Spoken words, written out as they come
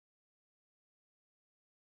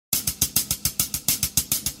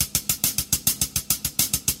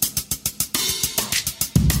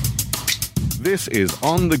This is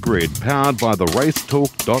On the Grid, powered by the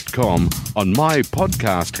racetalk.com on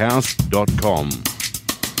mypodcasthouse.com.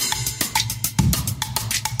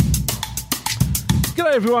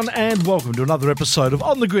 G'day everyone and welcome to another episode of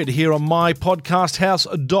On the Grid here on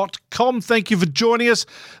mypodcasthouse.com. Thank you for joining us.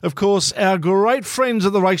 Of course, our great friends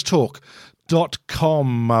at the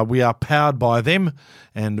racetalk.com. We are powered by them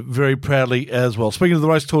and very proudly as well. Speaking of the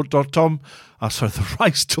racetalk.com, the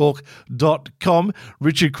racetalk.com,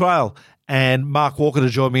 Richard Craill and Mark Walker to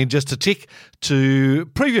join me in just a tick to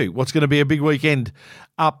preview what's going to be a big weekend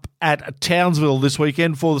up at Townsville this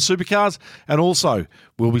weekend for the Supercars. And also,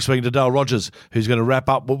 we'll be speaking to Dale Rogers, who's going to wrap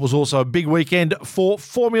up what was also a big weekend for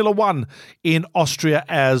Formula One in Austria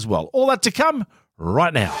as well. All that to come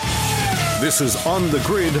right now. This is On the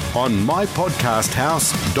Grid on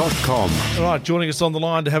mypodcasthouse.com. All right, joining us on the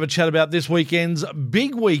line to have a chat about this weekend's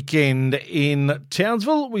big weekend in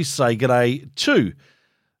Townsville, we say g'day to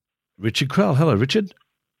Richard Craill. Hello, Richard.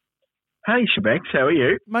 Hey, Shebex, how are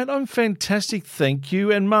you? Mate, I'm fantastic, thank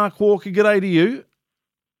you. And Mark Walker, g'day to you.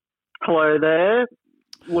 Hello there.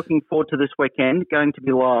 Looking forward to this weekend. Going to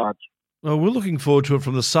be large. Well, we're looking forward to it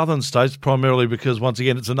from the southern states, primarily because, once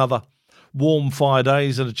again, it's another warm 5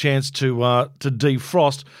 days and a chance to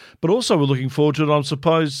defrost. But also we're looking forward to it, I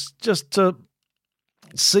suppose, just to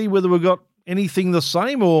see whether we've got anything the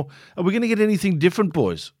same or are we going to get anything different,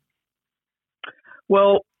 boys?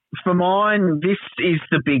 Well, for mine, this is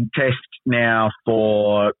the big test now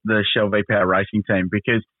for the Shell V-Power racing team,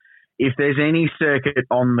 because if there's any circuit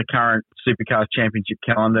on the current Supercars Championship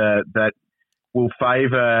calendar that will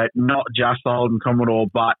favour not just the Holden Commodore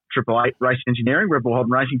but Triple Eight Race Engineering, Red Bull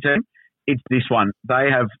Holden Racing Team, it's this one.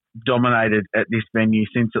 They have dominated at this venue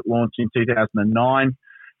since it launched in 2009.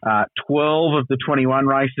 12 of the 21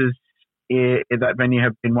 races at that venue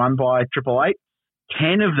have been won by Triple Eight.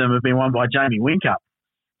 10 of them have been won by Jamie Whincup.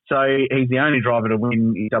 So he's the only driver to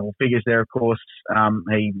win in double figures there, of course.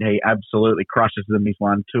 He absolutely crushes them. He's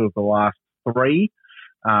won 2 of the last 3.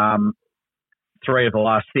 3 of the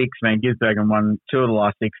last 6. Van Gisbergen won 2 of the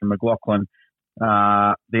last 6, and McLaughlin,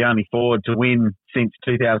 the only Ford to win since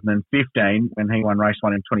 2015 when he won race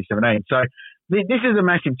 1 in 2017. So this is a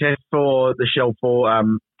massive test for the Shell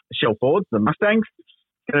Fords, the Mustangs.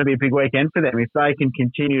 It's going to be a big weekend for them. If they can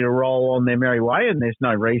continue to roll on their merry way, and there's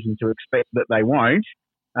no reason to expect that they won't,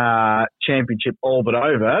 championship all but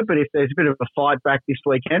over. But if there's a bit of a fight back this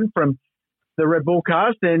weekend from the Red Bull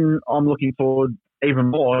cars, then I'm looking forward even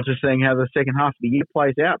more to seeing how the second half of the year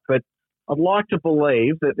plays out. But I'd like to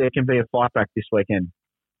believe that there can be a fight back this weekend.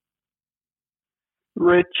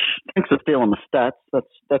 Rich, thanks for stealing the stats.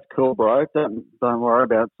 That's cool, bro. Don't worry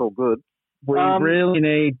about it. It's all good. We really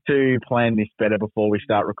need to plan this better before we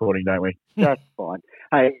start recording, don't we? That's fine.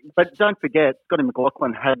 Hey, but don't forget, Scotty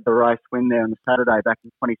McLaughlin had the race win there on the Saturday back in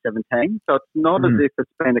 2017. So it's not as if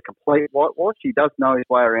it's been a complete whitewash. He does know his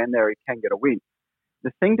way around there. He can get a win. The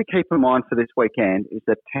thing to keep in mind for this weekend is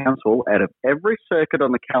that Townsville, out of every circuit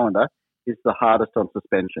on the calendar, is the hardest on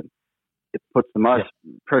suspension. It puts the most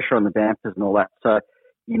pressure on the dampers and all that. So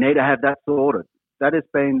you need to have that sorted. That has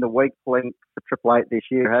been the weak link for Triple Eight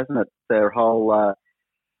this year, hasn't it? Their whole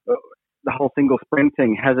the whole single spring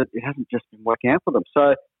thing hasn't just been working out for them.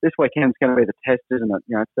 So this weekend's going to be the test, isn't it?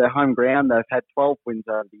 You know, it's their home ground. They've had 12 wins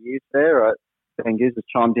over the years there. Ben Giz has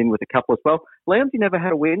chimed in with a couple as well. Lowndesy never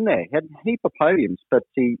had a win there. He had a heap of podiums, but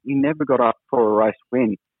he never got up for a race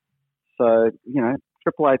win. So, you know,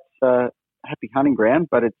 Triple Eight's happy hunting ground,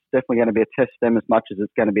 but it's definitely going to be a test for them as much as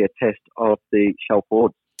it's going to be a test of the Shell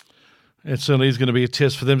Fords. It certainly is going to be a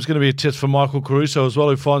test for them. It's going to be a test for Michael Caruso as well,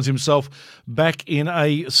 who finds himself back in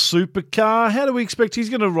a supercar. How do we expect he's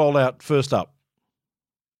going to roll out first up?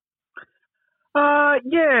 I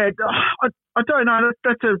don't know.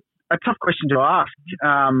 That's a tough question to ask,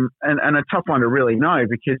 and a tough one to really know,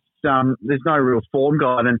 because there's no real form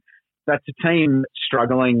guide, and that's a team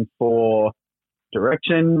struggling for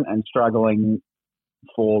direction and struggling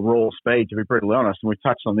for raw speed, to be brutally honest. And we've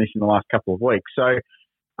touched on this in the last couple of weeks. So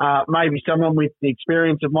maybe someone with the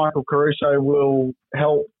experience of Michael Caruso will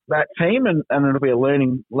help that team, and it'll be a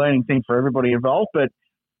learning thing for everybody involved. But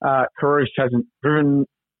Caruso hasn't driven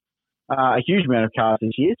a huge amount of cars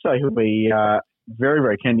this year, so he'll be very,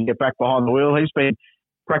 very keen to get back behind the wheel. He's been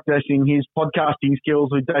practicing his podcasting skills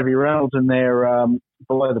with Davey Reynolds and their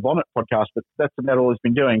Below the Bonnet podcast, but that's about all he's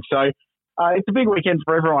been doing. So it's a big weekend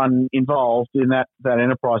for everyone involved in that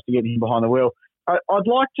enterprise to get him behind the wheel. I'd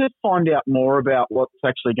like to find out more about what's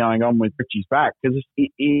actually going on with Richie's back, because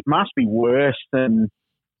it must be worse than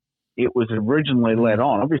it was originally let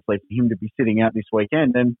on, obviously, for him to be sitting out this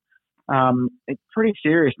weekend. And it's pretty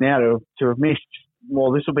serious now to have missed,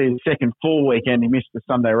 well, this will be the second full weekend he missed the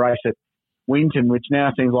Sunday race at Winton, which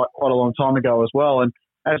now seems like quite a long time ago as well. And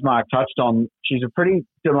as Mark touched on, she's a pretty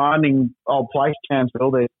demanding old place,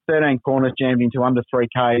 Townsville. There's 13 corners jammed into under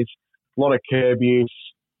 3Ks, a lot of curb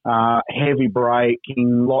use, heavy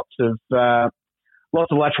braking, lots of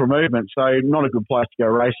lateral movement. So not a good place to go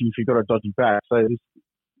racing if you've got a dodgy back. So there's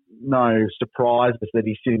no surprises that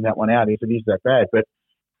he's sitting that one out if it is that bad. But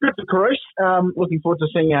good for Carus. Looking forward to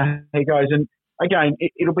seeing how he goes. And again,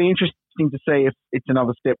 it'll be interesting to see if it's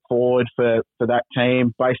another step forward for that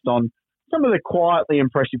team based on some of the quietly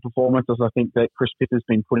impressive performances I think that Chris Pitt has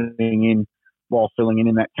been putting in while filling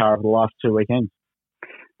in that car over the last 2 weekends.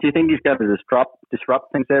 Do you think he's going to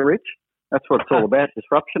disrupt things there, Rich? That's what it's all about,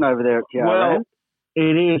 disruption over there at GRM. Well,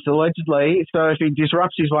 it is, allegedly. So if he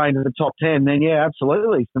disrupts his way into the top 10, then yeah,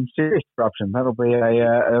 absolutely, some serious disruption. That'll be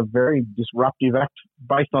a very disruptive act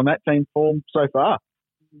based on that team form so far.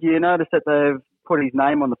 Do you notice that they've put his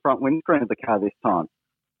name on the front windscreen of the car this time?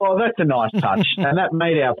 Well, that's a nice touch. And that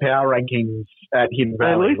made our power rankings at Hidden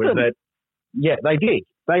Valley. Yeah, they did.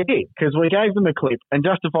 They did, because we gave them a clip, and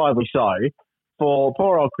justifiably so, for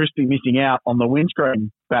poor old Crispy missing out on the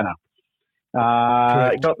windscreen banner.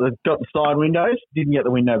 Got the side windows, didn't get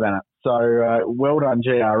the window banner. So well done,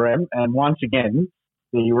 GRM. And once again,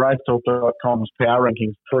 the racetalk.com's power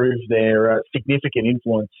rankings prove their significant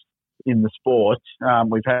influence in the sport.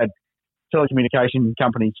 We've had telecommunication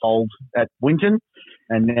companies sold at Winton,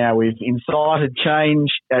 and now we've incited change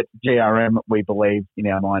at GRM, we believe, in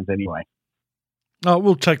our minds anyway. Oh,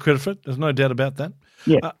 we'll take credit for it. There's no doubt about that.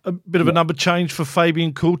 Yeah. A bit of a number change for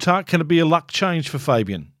Fabian Coulthard. Can it be a luck change for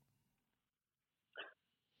Fabian?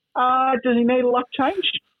 Does he need a luck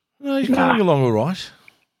change? No, he's going along all right.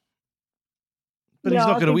 But he's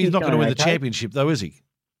not going to win the championship, though, is he?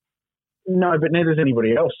 No, but neither is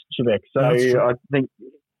anybody else, Shebeck. So I think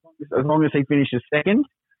as long as he finishes second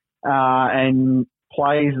and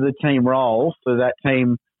plays the team role for that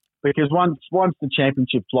team, because once the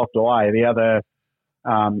championship's locked away, the other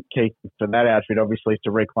key for that outfit obviously is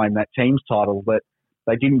to reclaim that team's title that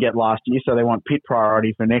they didn't get last year, so they want pit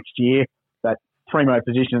priority for next year, that primo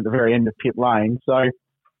position at the very end of pit lane. So,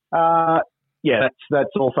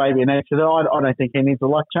 that's all Fabian needs to do. I don't think he needs a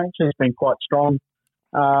luck change. He's been quite strong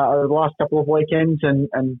over the last couple of weekends and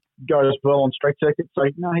goes well on street circuits, so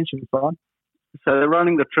no, he should be fine. So they're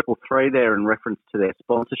running the 333 there in reference to their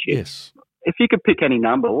sponsorship. Yes. If you could pick any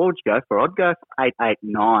number, what would you go for? I'd go for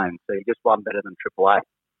 889, so you just one better than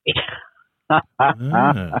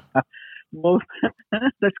 888. Well,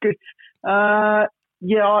 that's good. I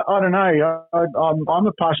don't know. I'm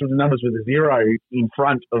a partial to numbers with a 0 in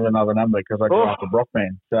front of another number because I grew up a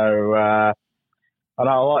Brockman. So I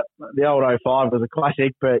know the old 05 was a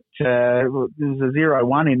classic, but there was a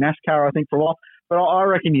 0-1 in NASCAR, I think, for a while. But I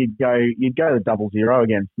reckon you'd go the 00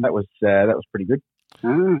 again. That was pretty good.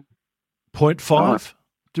 0.5.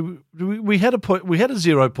 We had a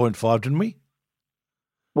 0.5, didn't we?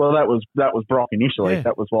 Well, that was Brock initially. Yeah.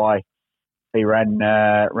 That was why he ran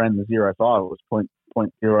the 05. It was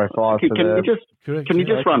 0.05. Can you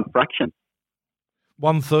just run fraction?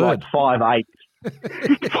 1/3. Like 5/8.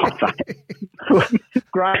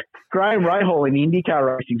 Graham Rahal in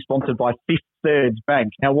IndyCar racing, sponsored by Fifth Thirds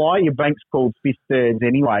Bank. Now, why your bank's called Fifth Thirds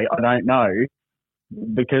anyway, I don't know,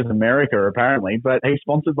 because America apparently, but he's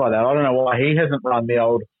sponsored by that. I don't know why he hasn't run the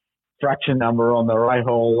old fraction number on the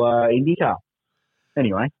Rahal IndyCar.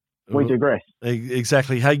 Anyway, we digress.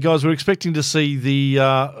 Exactly. Hey, guys, we're expecting to see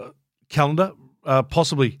the calendar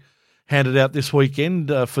possibly handed out this weekend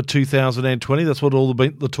for 2020. That's what all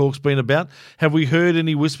the talk's been about. Have we heard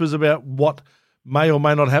any whispers about what may or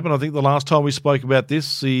may not happen? I think the last time we spoke about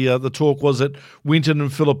this, the talk was that Winton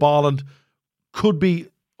and Phillip Island could be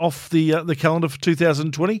off the calendar for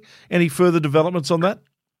 2020. Any further developments on that?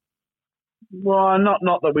 Well, not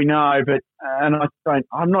that we know, but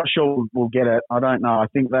I'm not sure we'll get it. I don't know. I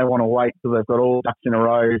think they want to wait till they've got all ducks in a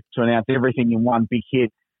row to announce everything in one big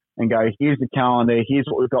hit and go, here's the calendar, here's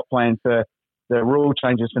what we've got planned for the rule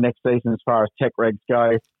changes for next season as far as tech regs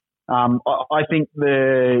go. I think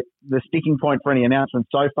the sticking point for any announcement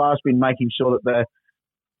so far has been making sure that the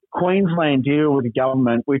Queensland deal with the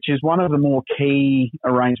government, which is one of the more key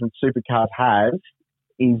arrangements Supercars has,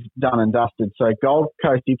 is done and dusted. So Gold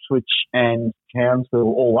Coast, Ipswich and Townsville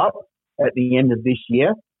all up at the end of this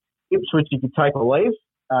year. Ipswich you could take or leave,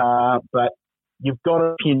 but you've got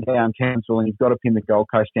to pin down Townsville and you've got to pin the Gold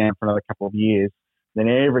Coast down for another couple of years. Then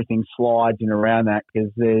everything slides in around that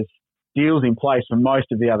because there's deals in place for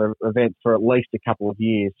most of the other events for at least a couple of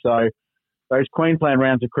years. So those Queensland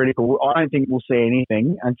rounds are critical. I don't think we'll see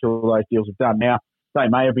anything until those deals are done. Now, they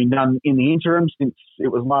may have been done in the interim since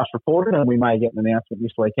it was last reported, and we may get an announcement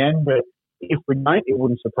this weekend. But if we don't, it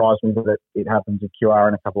wouldn't surprise me that it happens at QR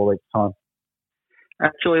in a couple of weeks' time.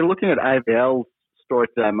 Actually, looking at AVL's story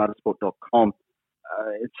today, motorsport.com,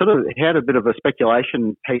 it sort of had a bit of a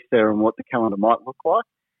speculation piece there on what the calendar might look like.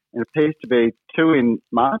 It appears to be 2 in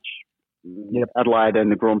March, Adelaide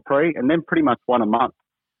and the Grand Prix, and then pretty much 1 a month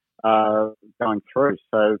going through.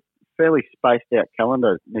 So fairly spaced out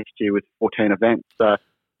calendar next year with 14 events. So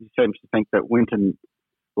he seems to think that Winton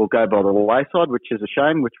will go by the wayside, which is a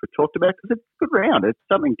shame, which we talked about, because it's a good round. It's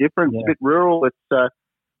something different. It's a bit rural.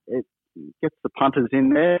 It gets the punters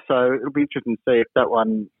in there. So it'll be interesting to see if that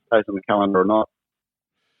one stays on the calendar or not.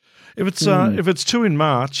 If it's 2 in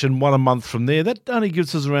March and 1 a month from there, that only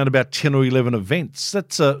gives us around about 10 or 11 events.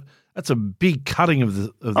 That's a big cutting of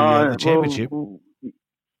the championship. Well,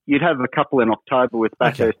 you'd have a couple in October with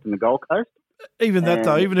Bathurst and the Gold Coast. Even that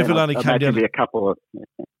though, even if it only came down to a couple of,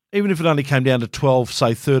 even if it only came down to 12,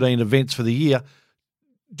 say 13 events for the year,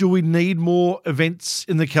 do we need more events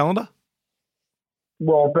in the calendar?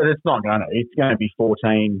 Well, but it's not going to. It's going to be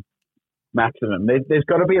 14 maximum. There's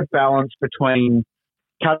got to be a balance between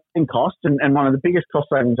cutting costs, and one of the biggest cost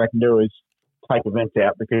savings they can do is take events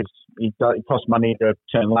out, because it costs money to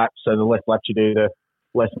turn laps, so the less laps you do, the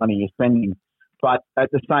less money you're spending. But at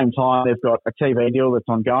the same time, they've got a TV deal that's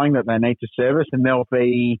ongoing that they need to service, and there'll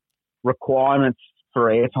be requirements for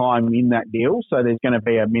airtime in that deal. So there's going to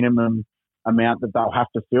be a minimum amount that they'll have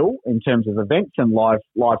to fill in terms of events and live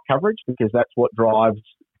coverage, because that's what drives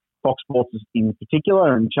Fox Sports in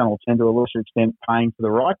particular, and Channel 10 to a lesser extent paying for the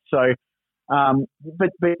rights. So, but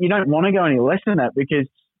you don't want to go any less than that, because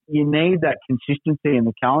you need that consistency in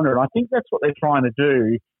the calendar. And I think that's what they're trying to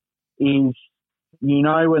do is,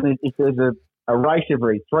 if there's a race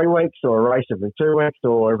every 3 weeks or a race every 2 weeks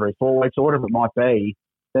or every 4 weeks or whatever it might be,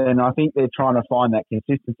 then I think they're trying to find that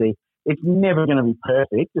consistency. It's never going to be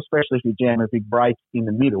perfect, especially if you jam a big break in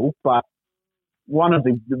the middle. But one of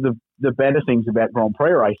the better things about Grand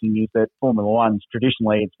Prix racing is that Formula One's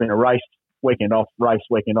traditionally, it's been a race weekend off, race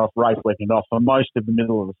weekend off, race weekend off for most of the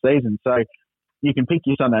middle of the season. So you can pick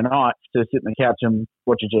your Sunday nights to sit on the couch and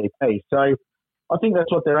watch a GP. So I think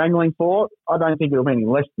that's what they're angling for. I don't think it'll be any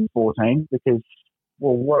less than 14, because,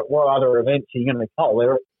 well, what other events are you going to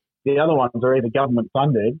call? The other ones are either government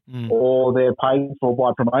funded or they're paid for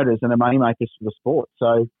by promoters and are moneymakers for the sport.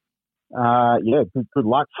 So, good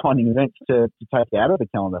luck finding events to take out of the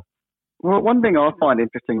calendar. Well, one thing I find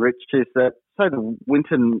interesting, Rich, is that, say, the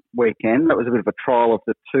Winton weekend, that was a bit of a trial of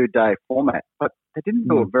the 2-day format, but they didn't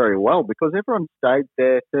do it very well, because everyone stayed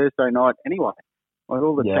there Thursday night anyway. Like,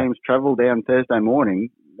 all the teams travelled down Thursday morning.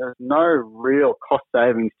 There's no real cost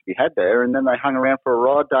savings to be had there, and then they hung around for a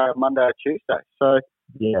ride day on Monday or Tuesday. So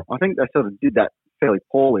I think they sort of did that fairly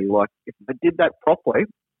poorly. Like, if they did that properly,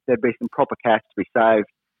 there'd be some proper cash to be saved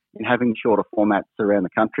in having shorter formats around the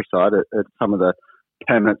countryside at some of the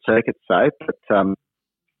permanent circuits, say. But,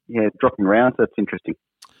 dropping rounds, that's interesting.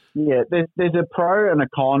 Yeah, there's a pro and a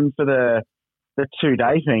con for the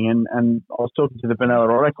 2-day thing, and I was talking to the Benella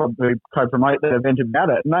Auto Club who co-promote the event about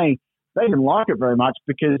it, and they didn't like it very much,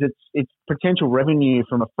 because it's potential revenue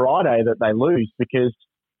from a Friday that they lose, because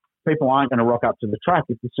people aren't going to rock up to the track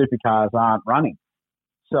if the supercars aren't running.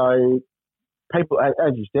 So people,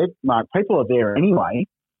 as you said, Mark, people are there anyway.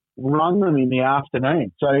 Run them in the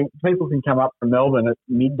afternoon, so people can come up from Melbourne at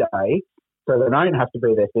midday, so they don't have to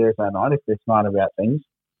be there Thursday night if they're smart about things.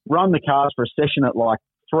 Run the cars for a session at like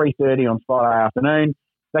 3:30 on Friday afternoon.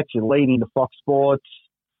 That's your lead into Fox Sports.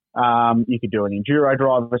 You could do an enduro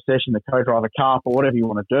driver session, the co-driver cup, or whatever you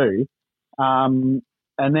want to do,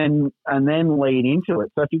 and then lead into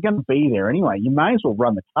it. So if you're going to be there anyway, you may as well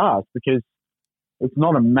run the cars, because it's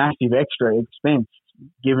not a massive extra expense,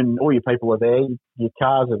 given all your people are there, your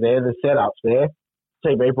cars are there, the setup's there,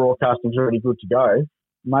 TV broadcasting's already good to go.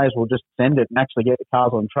 You may as well just send it and actually get the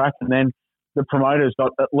cars on track, and then the promoter's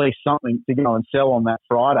got at least something to go and sell on that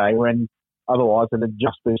Friday, when otherwise it'd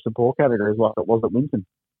just be support categories like it was at Winton.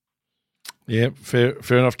 Yeah, fair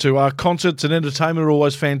enough too. Concerts and entertainment are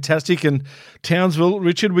always fantastic. And Townsville,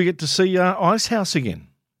 Richard, we get to see Ice House again.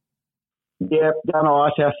 Yeah, going to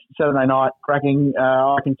Ice House Saturday night, cracking.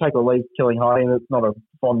 I can take or leave Killing Heidi. It's not a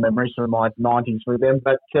fond memory from my 90s with them,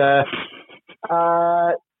 but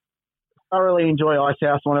thoroughly enjoy Ice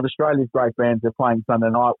House, one of Australia's great bands. They're playing Sunday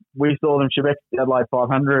night. We saw them Chebec Adelaide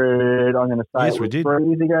 500, I'm going to say, yes, we did. 3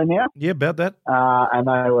 years ago now. Yeah, about that. And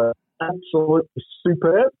they were absolutely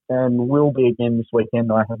superb, and will be again this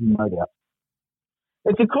weekend, I have no doubt.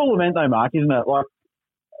 It's a cool event though, Mark, isn't it? Like,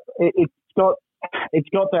 it's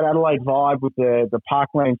got that Adelaide vibe with the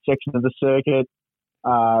parkland section of the circuit,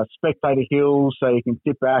 spectator hills, so you can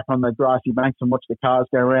sit back on the grassy banks and watch the cars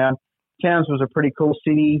go around. Townsville's a pretty cool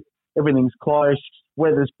city. everything's close,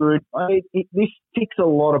 weather's good. This ticks a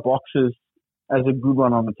lot of boxes as a good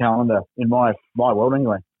one on the calendar in my world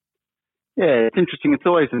anyway. Yeah, it's interesting. It's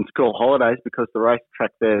always in school holidays because the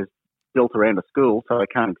racetrack there is built around a school, so they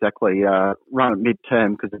can't exactly run at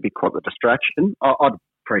mid-term because it'd be quite a distraction. I'd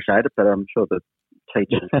appreciate it, but I'm sure the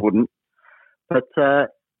teachers wouldn't. But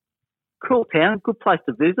cool town, good place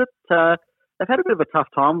to visit. They've had a bit of a tough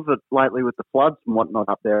time with it lately with the floods and whatnot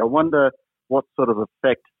up there. I wonder what sort of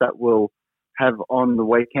effect that will have on the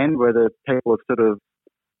weekend, whether people have sort of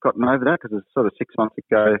gotten over that, because it was sort of 6 months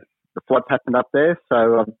ago the floods happened up there.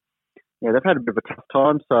 So, yeah, they've had a bit of a tough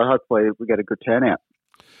time, so hopefully we get a good turnout.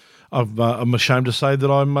 I'm ashamed to say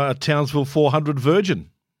that I'm a Townsville 400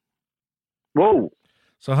 virgin. Whoa.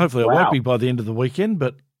 So hopefully Wow. it won't be by the end of the weekend,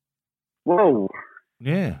 but Whoa.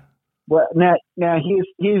 yeah. Well, now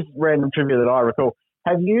here's random trivia that I recall.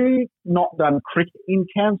 Have you not done cricket in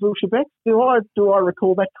Townsville, Shebeck? Do I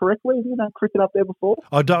recall that correctly? Have you done cricket up there before?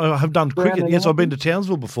 I have done Around cricket. the Yes, I've been to North?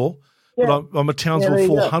 Townsville before, Yeah. but I'm a Townsville there you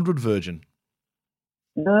go. 400 virgin.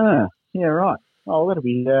 Yeah, right. Oh, that'll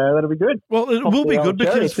be good. Well, it Off will be the good old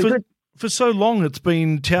cherry. because It'll be good. for so long it's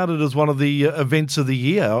been touted as one of the events of the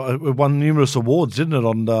year. It won numerous awards, didn't it,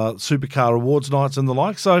 on Supercar awards nights and the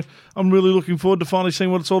like. So I'm really looking forward to finally seeing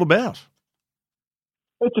what it's all about.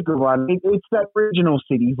 It's a good one. It's that regional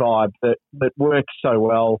city vibe that works so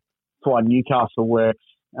well for why Newcastle works,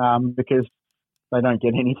 because they don't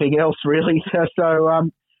get anything else really.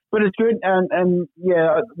 But it's good. And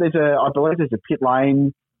yeah, I believe there's a pit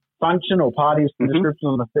lane function or party of description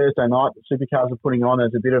on the Thursday night that Supercars are putting on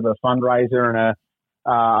as a bit of a fundraiser and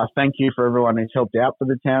a thank you for everyone who's helped out for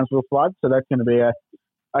the Townsville flood. So that's going to be a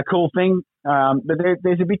cool thing. But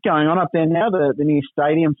there's a bit going on up there now. The new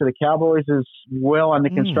stadium for the Cowboys is well under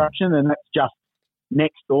construction, and that's just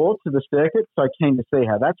next door to the circuit. So keen to see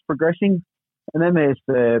how that's progressing. And then there's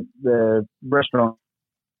the restaurant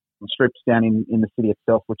strips down in the city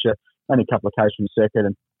itself, which are only a couple of k's from the circuit,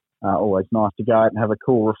 and always nice to go out and have a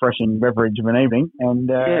cool, refreshing beverage of an evening and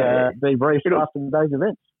be briefed after the day's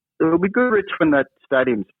event. It'll be good, Rich, when that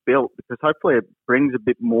stadium's built, because hopefully it brings a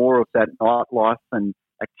bit more of that nightlife and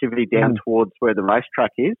activity down towards where the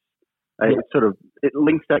racetrack is. It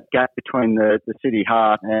links that gap between the city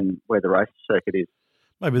heart and where the race circuit is.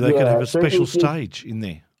 Maybe they could have a special stage in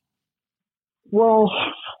there. Well,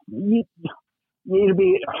 it'd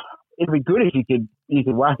be good if you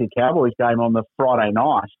could whack a Cowboys game on the Friday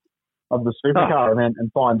night of the Supercar event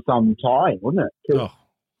and find some tie, wouldn't it? Oh,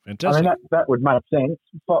 fantastic! I mean that would make sense.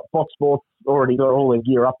 Fox Sports already got all their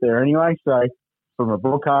gear up there anyway, so from a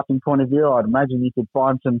broadcasting point of view, I'd imagine you could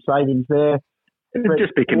find some savings there. It would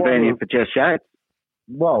just be convenient for Jess Yates.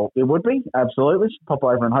 Well, it would be, absolutely. Pop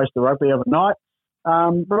over and host the rugby overnight.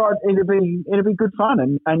 But it'd be good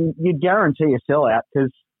fun, and you'd guarantee a sellout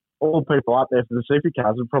because all the people out there for the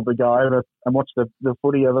Supercars would probably go over and watch the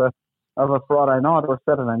footy of a Friday night or a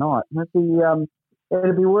Saturday night.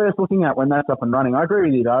 It'd be worth looking at when that's up and running. I agree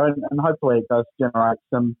with you though, and hopefully it does generate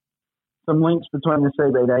some links between the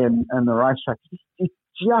CBD and the racetrack. It's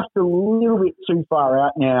just a little bit too far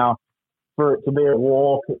out now for it to be a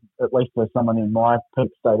walk, at least for someone in my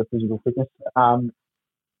peak state of physical fitness. So,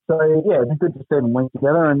 yeah, it'd be good to see them link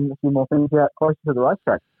together and a few more things out closer to the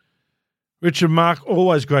racetrack. Richard, Mark,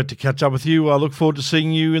 always great to catch up with you. I look forward to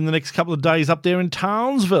seeing you in the next couple of days up there in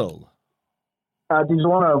Townsville. Did you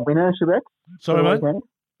want a winner, Shebeck? Sorry, mate?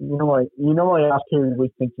 You know I ask who we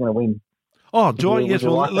think going to win. Oh, do I? Yes,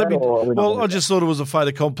 well, like let me. Well, I just thought it was a fait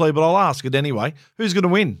accompli, but I'll ask it anyway. Who's going to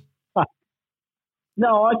win?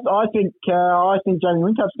 No, I think Jamie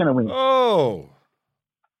Wincup's going to win. Oh.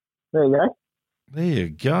 There you go. There you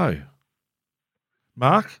go.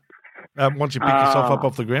 Mark, once you pick yourself up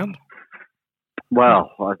off the ground?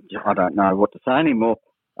 Well, I don't know what to say anymore.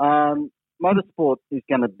 Motorsport is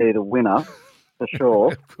going to be the winner, for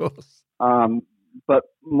sure. Of course. But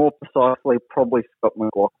more precisely, probably Scott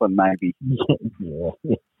McLaughlin, maybe. Yeah.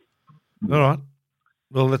 All right.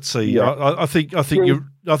 Well, let's see. Yeah. I think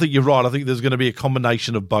you're right. I think there's going to be a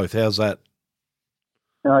combination of both. How's that?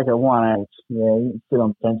 Like a 1-8. Yeah, still on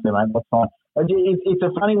the fence there, mate. That's fine. It's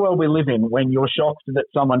a funny world we live in when you're shocked that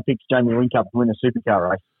someone picks Jamie Whincup to win a Supercar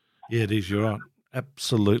race. Yeah, it is. You're right.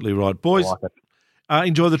 Absolutely right. Boys, I like it.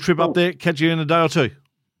 enjoy the trip up there. Catch you in a day or two.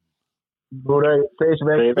 Good day. See you,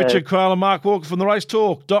 Shebeck. Richard Crowell and Mark Walker from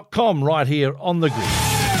theracetalk.com right here on The Grid.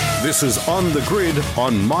 This is On The Grid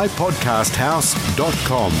on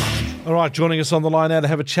mypodcasthouse.com. All right, joining us on the line now to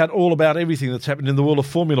have a chat all about everything that's happened in the world of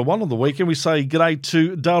Formula One on the weekend. We say g'day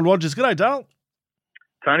to Dale Rogers. G'day, Dale.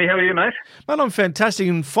 Tony, how are you, mate? Mate, I'm fantastic,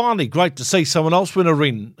 and finally great to see someone else win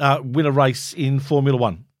a race in Formula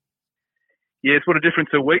One. Yes, what a difference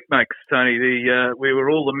a week makes, Tony. We were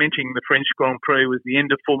all lamenting the French Grand Prix was the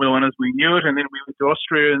end of Formula One as we knew it, and then we went to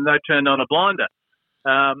Austria and they turned on a blinder.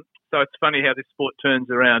 So it's funny how this sport turns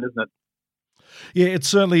around, isn't it? Yeah, it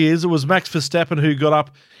certainly is. It was Max Verstappen who got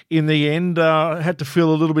up in the end. Had to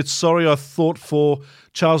feel a little bit sorry, I thought, for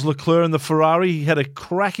Charles Leclerc and the Ferrari. He had a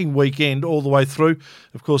cracking weekend all the way through,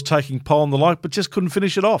 of course, taking pole and the like, but just couldn't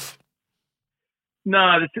finish it off.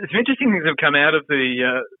 No, some interesting things have come out of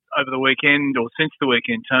the over the weekend or since the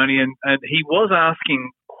weekend, Tony, and he was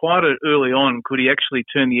asking quite early on, could he actually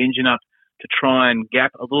turn the engine up to try and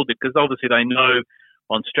gap a little bit, because obviously they know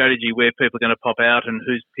on strategy where people are going to pop out and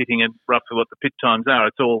who's pitting and roughly what the pit times are.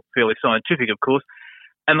 It's all fairly scientific, of course.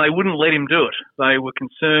 And they wouldn't let him do it. They were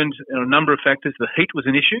concerned in a number of factors. The heat was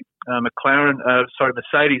an issue.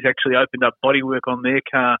 Mercedes actually opened up bodywork on their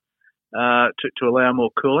car to allow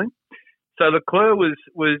more cooling. So Leclerc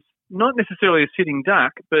was not necessarily a sitting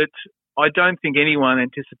duck, but I don't think anyone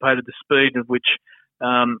anticipated the speed of which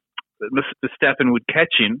Verstappen would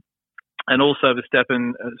catch him. And also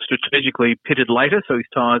Verstappen strategically pitted later, so his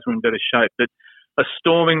tyres were in better shape. But a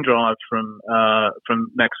storming drive from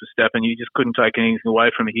Max Verstappen, you just couldn't take anything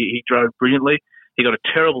away from it. He drove brilliantly. He got a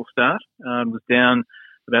terrible start, was down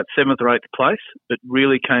about 7th or 8th place, but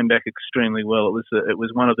really came back extremely well. It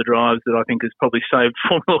was one of the drives that I think has probably saved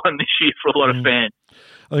Formula One this year for a lot of fans.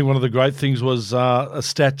 I think one of the great things was a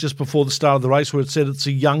stat just before the start of the race where it said it's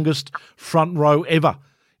the youngest front row ever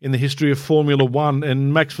in the history of Formula One,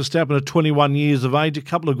 and Max Verstappen at 21 years of age, a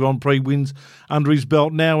couple of Grand Prix wins under his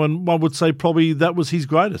belt now, and one would say probably that was his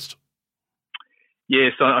greatest.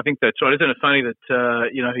 Yes, I think that's right. Isn't it funny that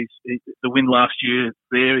the win last year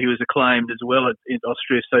there, he was acclaimed as well in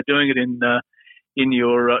Austria. So doing it in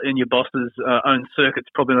your boss's own circuit's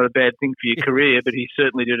probably not a bad thing for your career, but he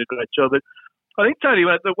certainly did a great job. But I think, Tony,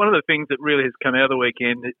 one of the things that really has come out of the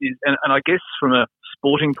weekend is, and I guess from a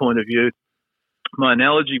sporting point of view, my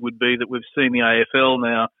analogy would be that we've seen the AFL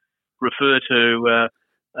now refer to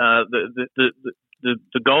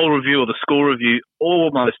the goal review or the score review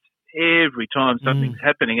almost every time something's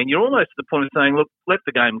happening, and you're almost to the point of saying, look, let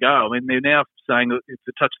the game go. I mean, they're now saying that if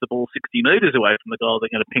they touch the ball 60 metres away from the goal,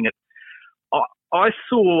 they're going to ping it. I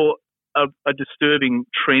saw a disturbing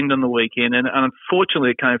trend on the weekend, and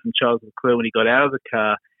unfortunately it came from Charles Leclerc when he got out of the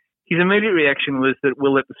car. His immediate reaction was that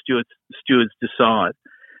we'll let the stewards decide.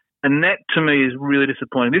 And that, to me, is really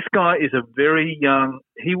disappointing. This guy is a very young...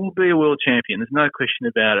 He will be a world champion. There's no question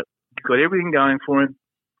about it. He's got everything going for him.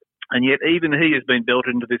 And yet even he has been built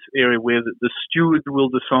into this area where the stewards will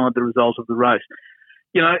decide the result of the race.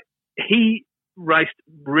 You know, he raced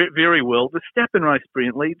very well. Verstappen raced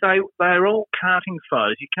brilliantly. They are all karting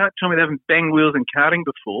foes. You can't tell me they haven't banged wheels in karting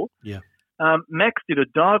before. Yeah. Max did a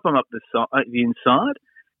dive bomb up the inside.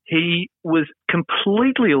 He was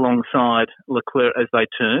completely alongside Leclerc as they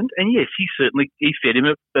turned, and yes, he fed him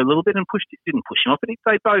a little bit and didn't push him off, but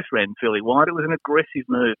they both ran fairly wide. It was an aggressive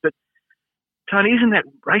move. But Tony, isn't that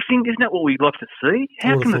racing? Isn't that what we'd love to see?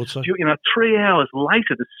 How can 3 hours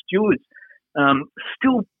later the stewards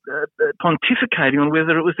still pontificating on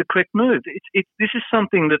whether it was the correct move? This is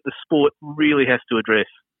something that the sport really has to address.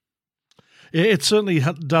 Yeah, it certainly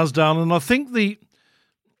does, Darren, and I think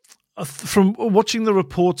from watching the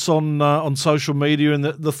reports on social media and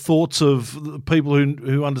the thoughts of the people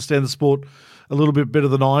who understand the sport a little bit better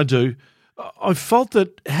than I do, I felt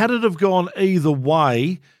that had it have gone either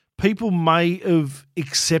way, people may have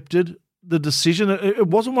accepted the decision. It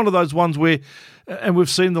wasn't one of those ones where, and we've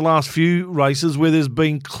seen the last few races where there's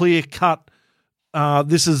been clear cut,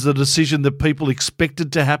 this is a decision that people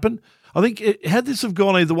expected to happen. I think had this have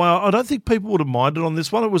gone either way, I don't think people would have minded on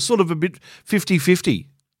this one. It was sort of a bit 50-50.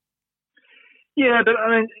 Yeah, but I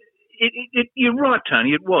mean, you're right,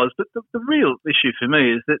 Tony. It was, but the real issue for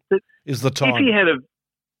me is that is the time.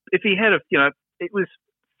 If he had, it was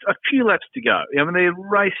a few laps to go. I mean, they're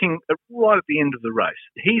racing right at the end of the race.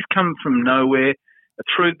 He's come from nowhere,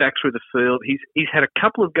 back through the field. He's had a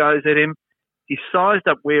couple of goes at him. He sized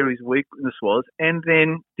up where his weakness was, and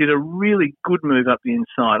then did a really good move up the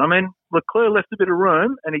inside. I mean, Leclerc left a bit of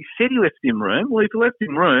room, and he said he left him room. Well, if he left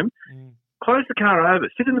him room. Close the car over,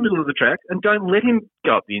 sit in the middle of the track, and don't let him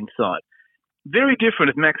go up the inside. Very different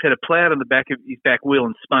if Max had a plough on the back of his back wheel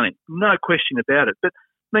and spun him. No question about it. But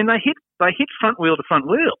I mean, they hit front wheel to front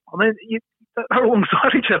wheel. I mean, they're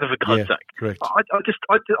alongside each other for God's sake. Correct.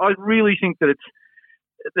 I really think that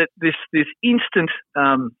this instant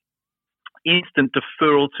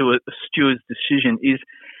deferral to a steward's decision is,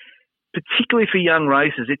 particularly for young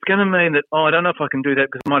racers, it's going to mean that, I don't know if I can do that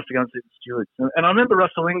because I might have to go and see the stewards. And I remember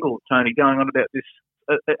Russell Ingall, Tony, going on about this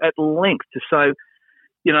at length to say,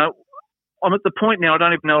 I'm at the point now I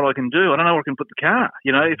don't even know what I can do. I don't know where I can put the car.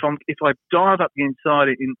 You know, if I dive up the inside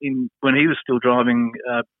in when he was still driving,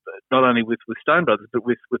 not only with Stone Brothers but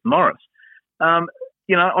with Morris,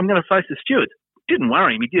 you know, I'm going to face the steward. Didn't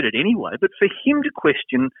worry him. He did it anyway. But for him to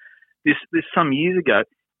question this some years ago,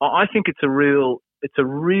 I think it's a real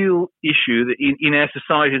issue that in our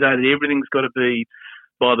society today that everything's got to be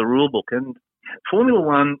by the rule book, and Formula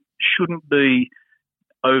One shouldn't be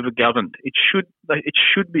over-governed. It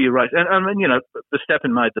should be a race. And I mean, you know,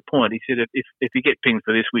 Verstappen made the point. He said if you get pinged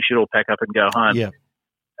for this, we should all pack up and go home. Yeah.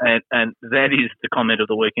 And that is the comment of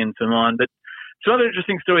the weekend for mine. But some other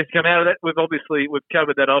interesting stories come out of that. We've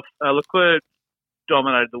covered that off. Leclerc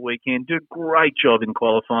dominated the weekend, did a great job in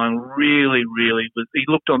qualifying. Really, he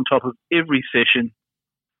looked on top of every session.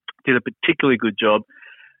 Did a particularly good job.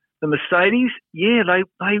 The Mercedes, they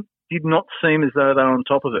did not seem as though they were on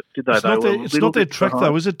top of it, did they? It's not their track,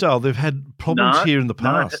 though, is it, Dale? They've had problems here in the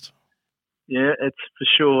past. Yeah, it's for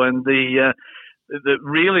sure. And they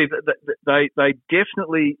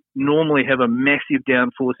definitely normally have a massive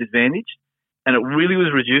downforce advantage, and it really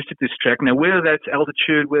was reduced at this track. Now, whether that's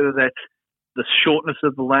altitude, whether that's the shortness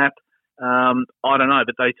of the lap, I don't know.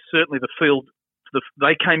 But they certainly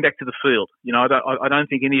they came back to the field. You know, I don't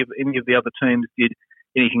think any of the other teams did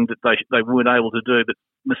anything that they weren't able to do. But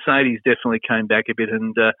Mercedes definitely came back a bit.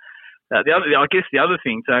 And I guess the other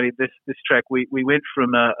thing, Tony, this track we went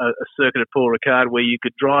from a circuit at Paul Ricard where you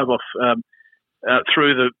could drive off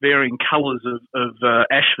through the varying colours of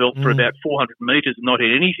asphalt for about 400 metres and not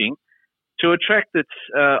hit anything, to a track that's,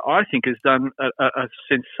 I think, has done a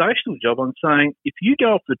sensational job on saying, if you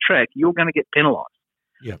go off the track, you're going to get penalised.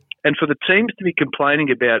 Yeah. And for the teams to be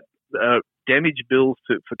complaining about damage bills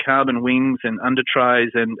for carbon wings and under trays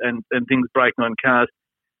and things breaking on cars,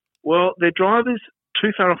 well, their drivers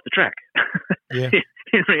too far off the track,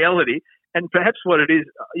 in reality. And perhaps what it is,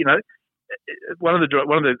 you know, one of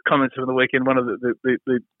the comments from the weekend, one of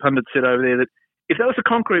the pundits said over there that if that was a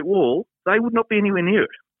concrete wall, they would not be anywhere near it.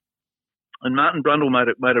 And Martin Brundle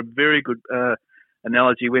made a very good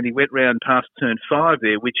analogy when he went round past turn 5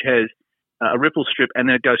 there, which has a ripple strip and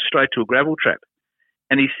then it goes straight to a gravel trap.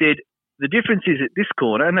 And he said the difference is at this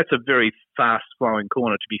corner, and that's a very fast-flowing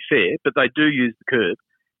corner to be fair, but they do use the curb.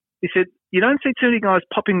 He said you don't see too many guys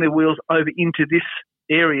popping their wheels over into this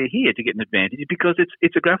area here to get an advantage because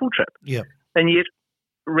it's a gravel trap. Yeah. And yet,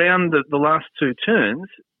 round the last 2 turns,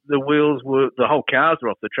 the whole cars were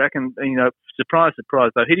off the track, and you know, surprise,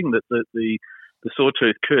 they're hitting the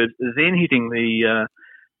sawtooth curbs, then hitting the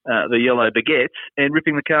yellow baguettes and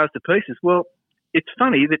ripping the cars to pieces. Well, it's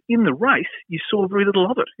funny that in the race you saw very little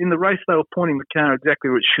of it. In the race, they were pointing the car exactly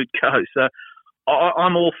where it should go. So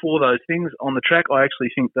I'm all for those things on the track. I actually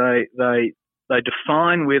think they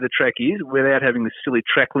define where the track is without having the silly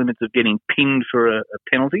track limits of getting pinged for a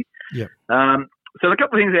penalty. Yeah. So a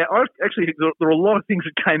couple of things there. I actually think there are a lot of things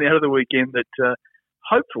that came out of the weekend that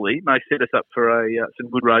hopefully may set us up for some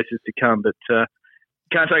good races to come. But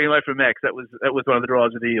can't take it away from Max. That was one of the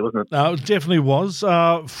drives of the year, wasn't it? It definitely was.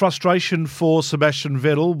 Frustration for Sebastian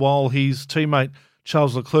Vettel while his teammate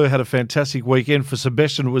Charles Leclerc had a fantastic weekend. For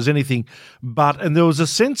Sebastian, it was anything but. And there was a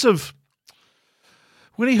sense of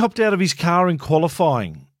when he hopped out of his car in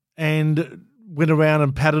qualifying and went around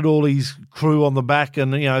and patted all his crew on the back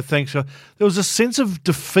and, you know, thanks. There was a sense of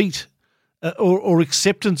defeat or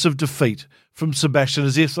acceptance of defeat from Sebastian,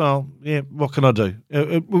 as if, what can I do?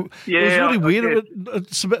 It was really weird.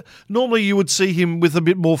 Normally you would see him with a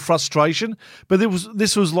bit more frustration, but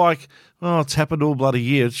this was like, it's happened all bloody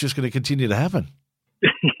year. It's just going to continue to happen.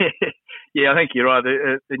 Yeah, I think you're right.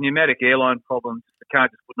 The pneumatic airline problems, the car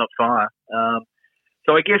just would not fire.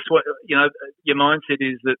 So I guess what, you know, your mindset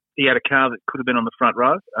is that he had a car that could have been on the front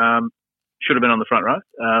row, should have been on the front row.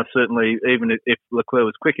 Certainly, even if Leclerc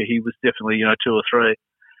was quicker, he was definitely, 2 or 3.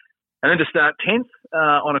 And then to start 10th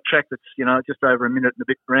on a track that's, just over a minute and a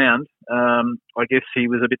bit round, I guess he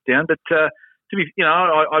was a bit down. But to be,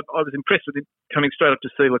 I was impressed with him coming straight up to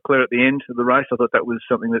see Leclerc at the end of the race. I thought that was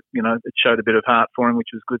something that, it showed a bit of heart for him, which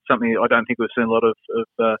was good. Something I don't think we've seen a lot of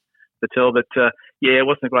Vettel. But it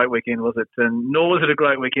wasn't a great weekend, was it? And nor was it a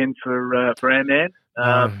great weekend for our man.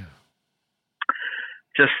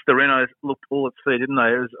 Just the Renaults looked all at sea, didn't they?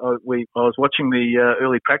 I was watching the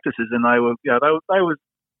early practices, and they were, they were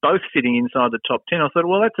both sitting inside the top 10. I thought,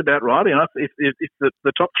 well, that's about right. If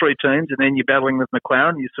the top 3 teams, and then you're battling with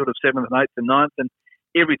McLaren, you're sort of 7th and 8th and 9th, and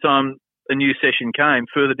every time a new session came,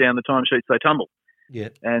 further down the timesheets they tumbled. Yeah,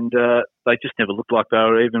 and they just never looked like they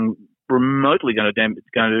were even remotely going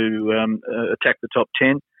to attack the top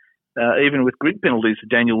 10. Even with grid penalties,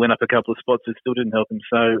 Daniel went up a couple of spots. It still didn't help him.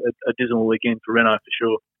 So a dismal weekend for Renault for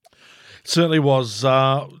sure. Certainly was.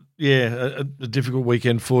 Yeah, a difficult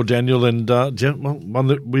weekend for Daniel, and one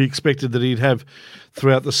that we expected that he'd have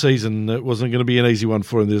throughout the season. It wasn't going to be an easy one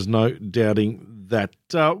for him. There's no doubting that.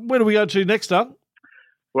 Where do we go to next up?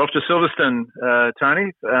 We're off to Silverstone,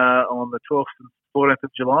 Tony, on the 12th and 14th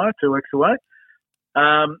of July, 2 weeks away.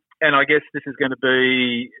 And I guess this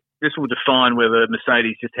will define whether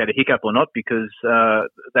Mercedes just had a hiccup or not, because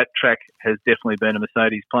that track has definitely been a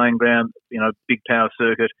Mercedes playing ground. Big power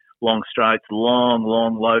circuit, long straights,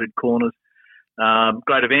 long loaded corners.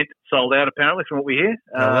 Great event, sold out apparently from what we hear.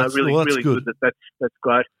 That's really good. That's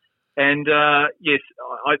great. And yes,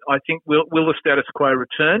 I think will the status quo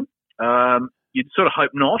return? You'd sort of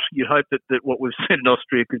hope not. You'd hope that what we've seen in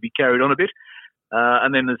Austria could be carried on a bit.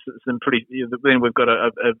 And then there's some then we've got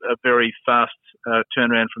a very fast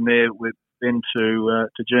turnaround from there, then to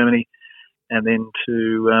Germany, and then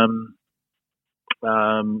to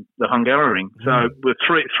the Hungaroring. So with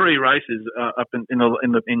three races up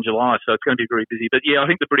in July, so it's going to be very busy. But yeah, I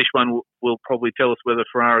think the British one will probably tell us whether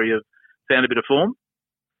Ferrari have found a bit of form,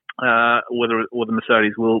 or the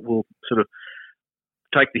Mercedes will sort of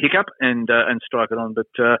take the hiccup and strike it on.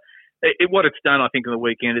 But what it's done, I think, on the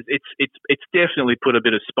weekend is it's definitely put a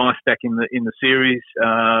bit of spice back in the series.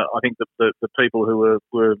 I think the people who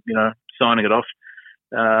were signing it off,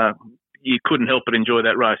 you couldn't help but enjoy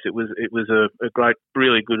that race. It was a great,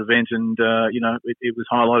 really good event, and it was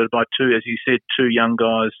highlighted by two young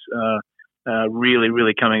guys,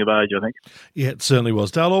 really coming of age, I think. Yeah, it certainly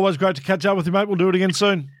was. Dale, always great to catch up with you, mate. We'll do it again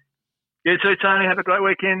soon. Yeah, too, Tony. Have a great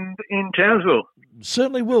weekend in Townsville.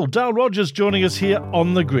 Certainly will. Dale Rogers joining us here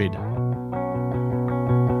on The Grid.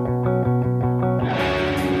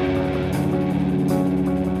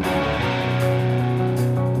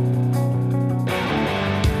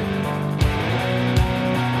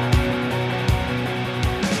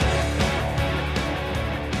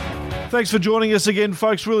 Thanks for joining us again,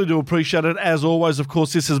 folks. Really do appreciate it. As always, of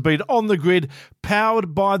course, this has been On The Grid,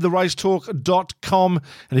 powered by theracetalk.com.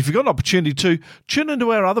 And if you've got an opportunity to, tune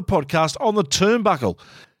into our other podcast On The Turnbuckle.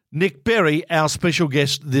 Nick Berry, our special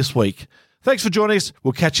guest this week. Thanks for joining us.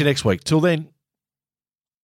 We'll catch you next week. Till then.